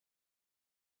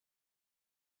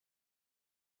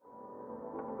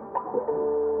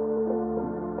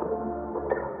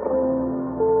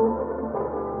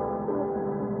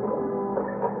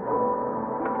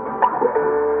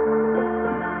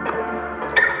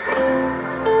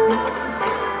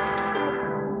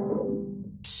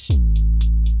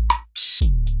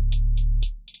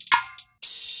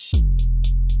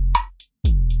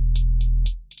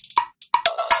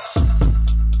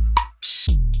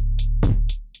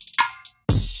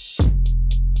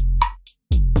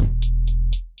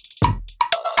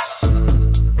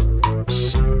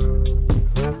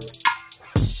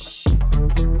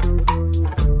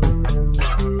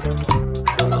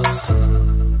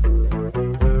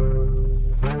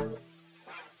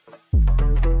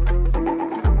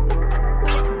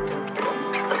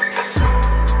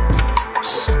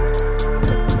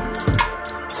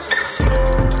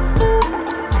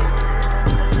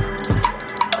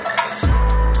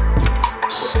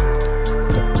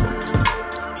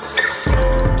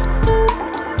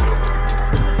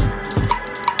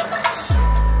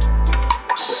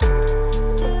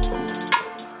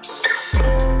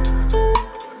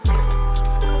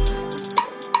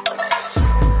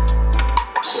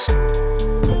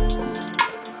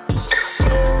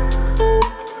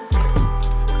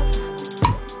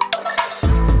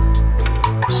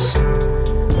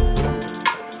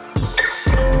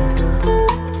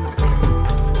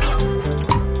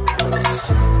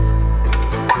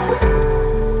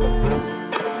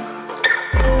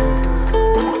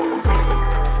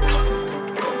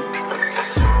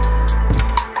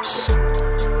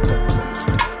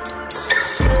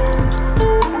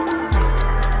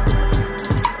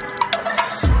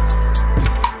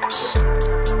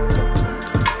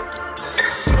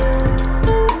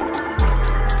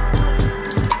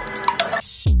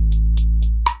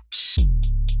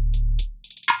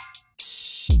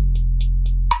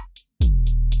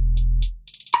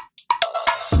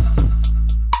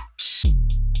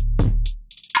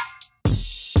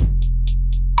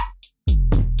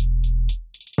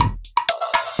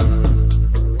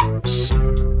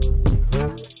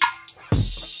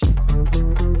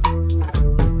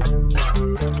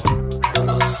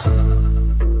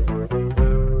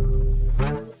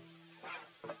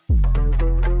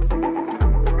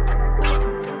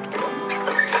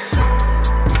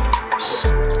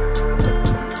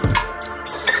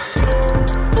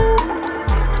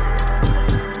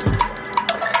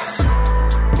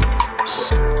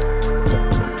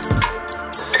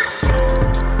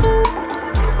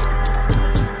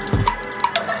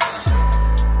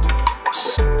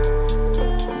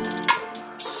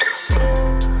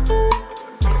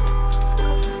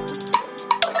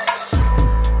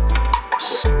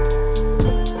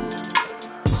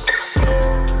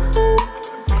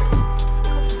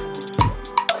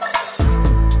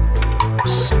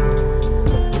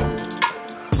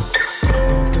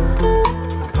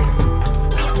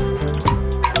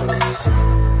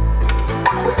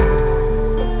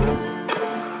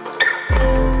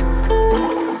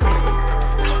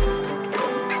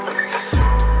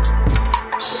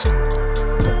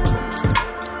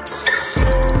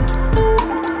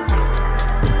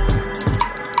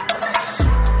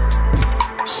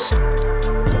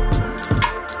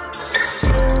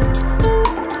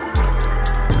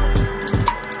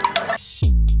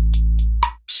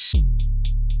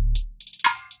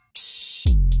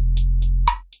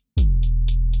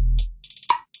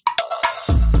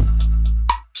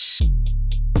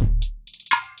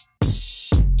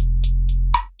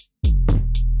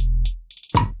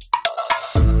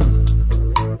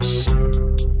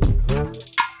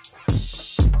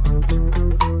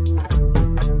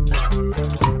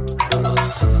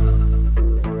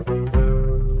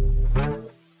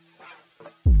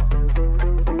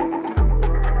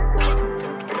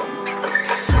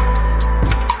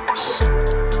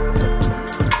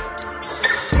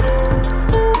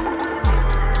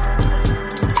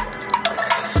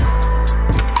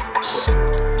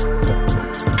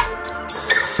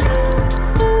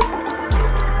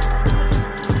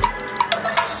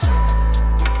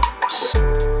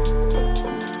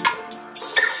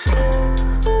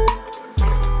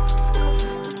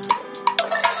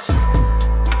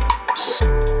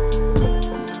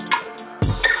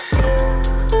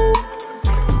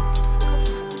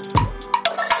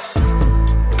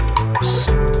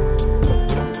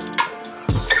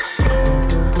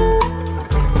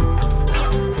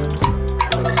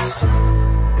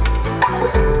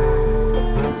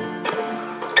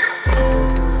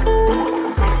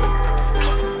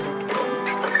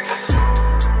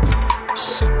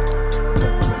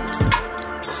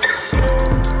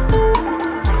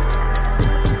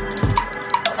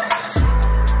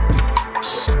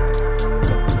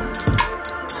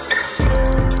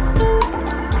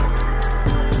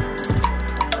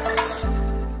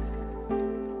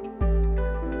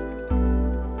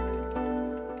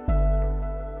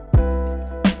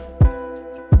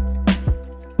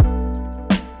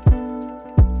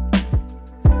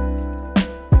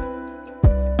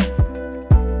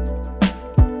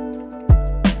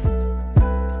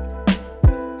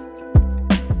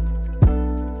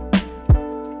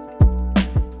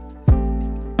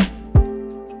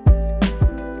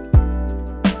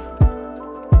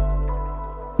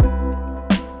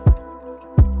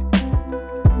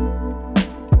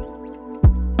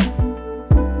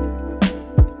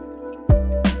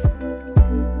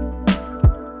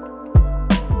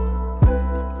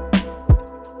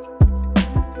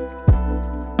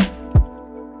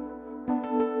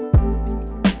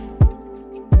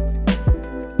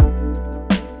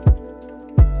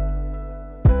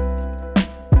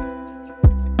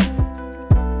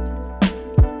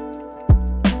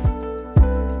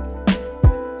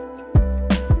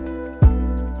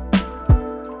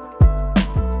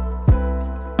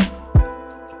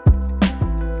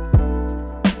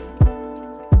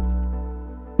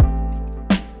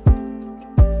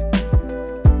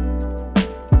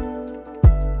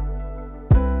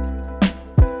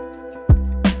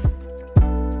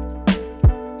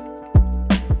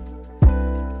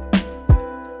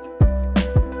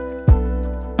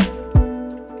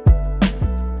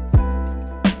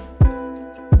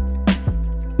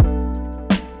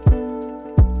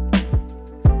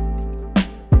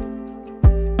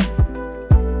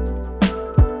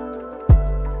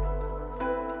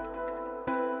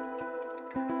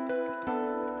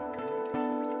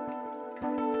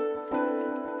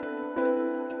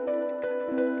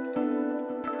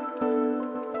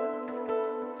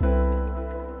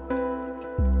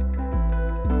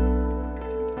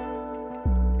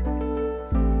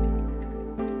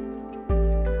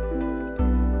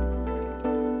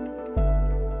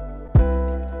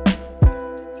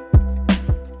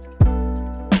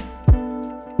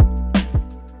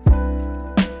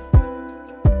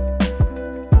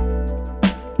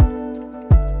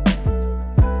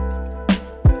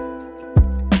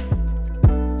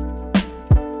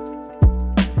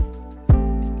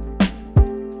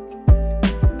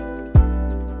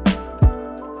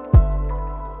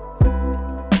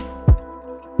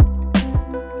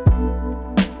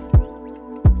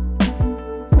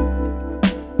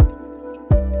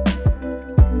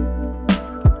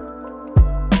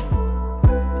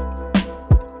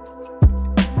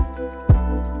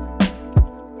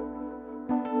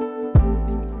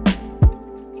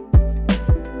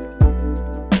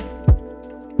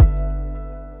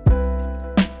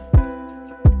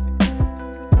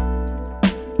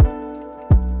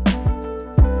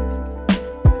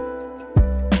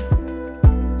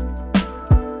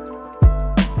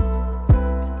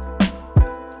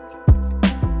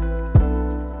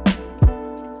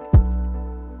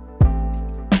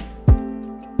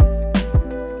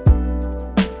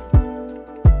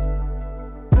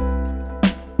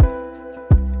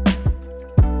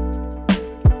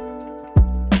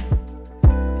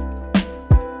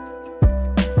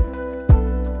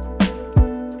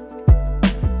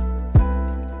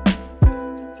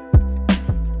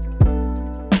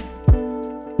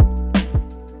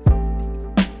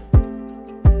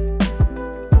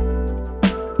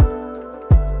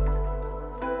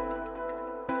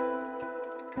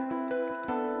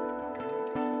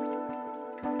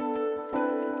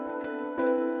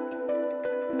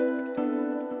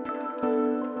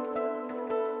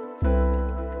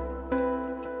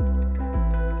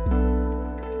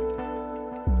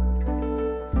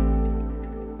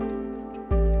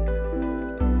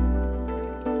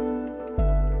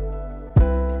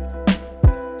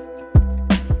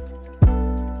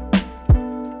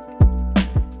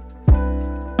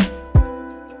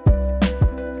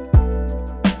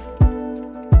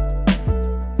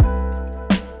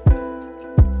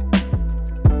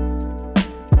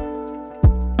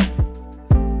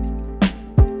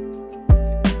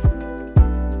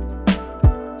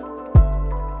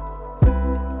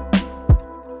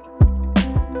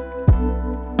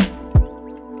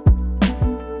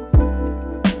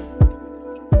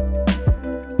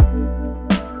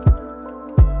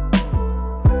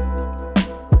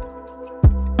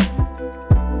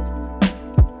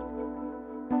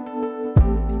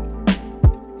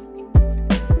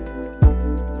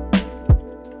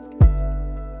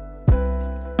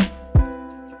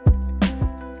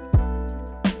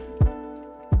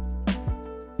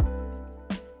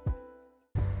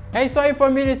É isso aí,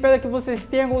 família, espero que vocês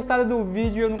tenham gostado do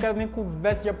vídeo. Eu não quero nem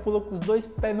conversa, já pula com os dois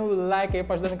pés no like aí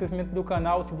para ajudar no crescimento do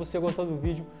canal, se você gostou do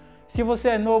vídeo. Se você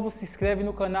é novo, se inscreve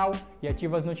no canal e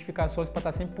ativa as notificações para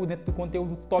estar sempre por dentro do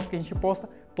conteúdo top que a gente posta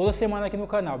toda semana aqui no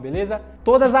canal, beleza?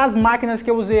 Todas as máquinas que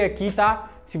eu usei aqui,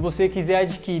 tá? Se você quiser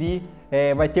adquirir,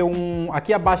 vai ter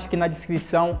aqui abaixo, aqui na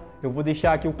descrição, eu vou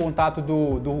deixar aqui o contato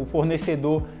do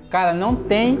fornecedor. Cara, não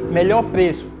tem melhor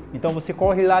preço. Então você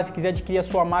corre lá, se quiser adquirir a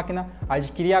sua máquina,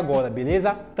 adquirir agora,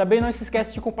 beleza? Também não se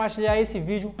esquece de compartilhar esse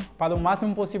vídeo para o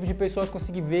máximo possível de pessoas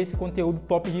conseguir ver esse conteúdo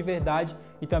top de verdade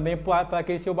e também para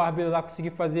aquele seu barbeiro lá conseguir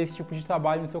fazer esse tipo de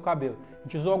trabalho no seu cabelo. A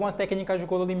gente usou algumas técnicas de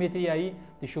colorimetria aí,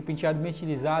 deixou o penteado bem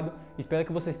estilizado. Espero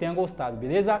que vocês tenham gostado,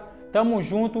 beleza? Tamo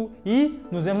junto e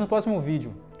nos vemos no próximo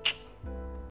vídeo.